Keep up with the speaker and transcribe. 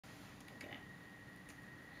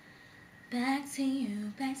Back to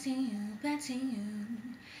you, back to you, back to you.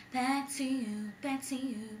 Back to you, back to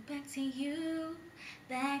you, back to you.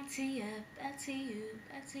 Back to you, back to you,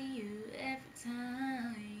 back to you every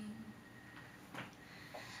time.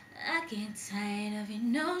 I get tired of your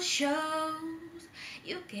no-shows.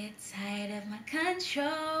 You get tired of my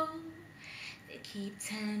control. They keep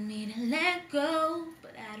telling me to let go,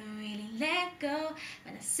 but I don't really let go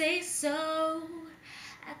when I say so.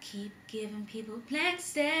 I keep giving people blank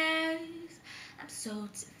stares. I'm so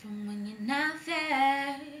different when you're not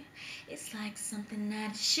there. It's like something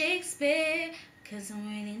out of Shakespeare, 'cause I'm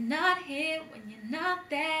really not here when you're not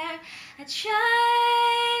there. I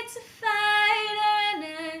try to fight our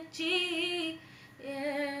energy,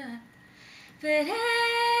 yeah, but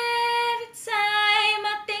every time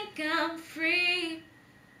I think I'm free,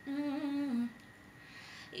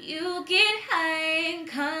 you get high and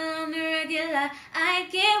come irregular. I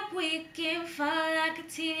get weak and fall like a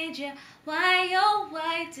teenager. Why, oh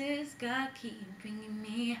why does God keep bringing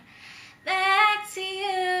me back to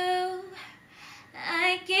you?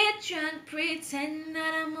 I get drunk, pretend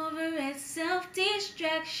that I'm over it.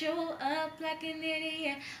 Self-destruct, show up like an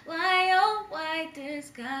idiot. Why, oh why does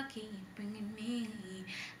God keep bringing me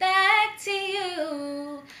back to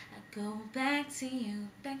you? I go back to you,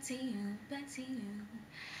 back to you, back to you.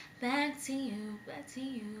 Back to you, back to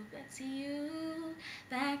you, back to you.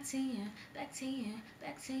 Back to you, back to you,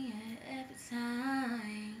 back to you every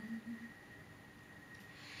time.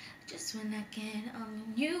 Just when I get on a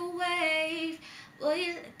new wave, boy,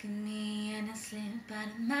 you look at me and I slip out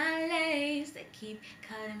of my lace. They keep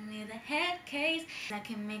calling me the head case. I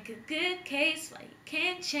can make a good case why you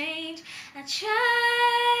can't change. I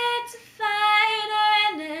try to fight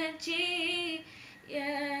our energy,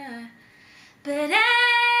 yeah, but every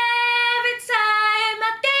time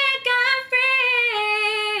I think I'm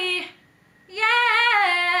free,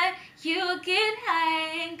 yeah, you get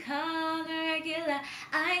high and call regular.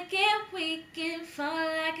 I get weak and fall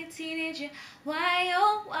like a teenager. Why,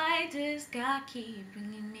 oh why does God keep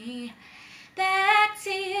bringing me back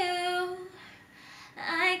to you?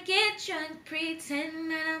 I get drunk,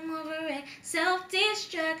 pretend that I'm over it.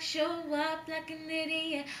 Self-destruct, show up like an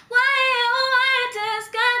idiot. Why, oh why does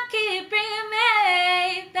God keep bringing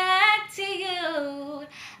me back to you?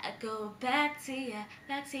 I go back to you,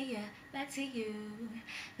 back to you, back to you.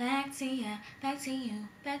 Back to you, back to you,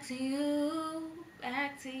 back to you.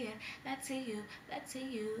 Back to you, back to you, back to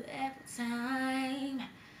you every time.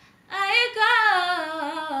 I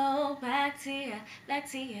go back to you, back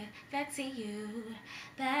to you, back to you,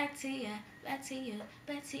 back to you, back to you,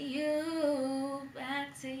 back to you,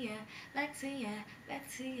 back to you, back to you, back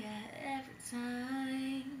to you every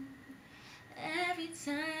time, every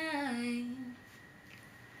time.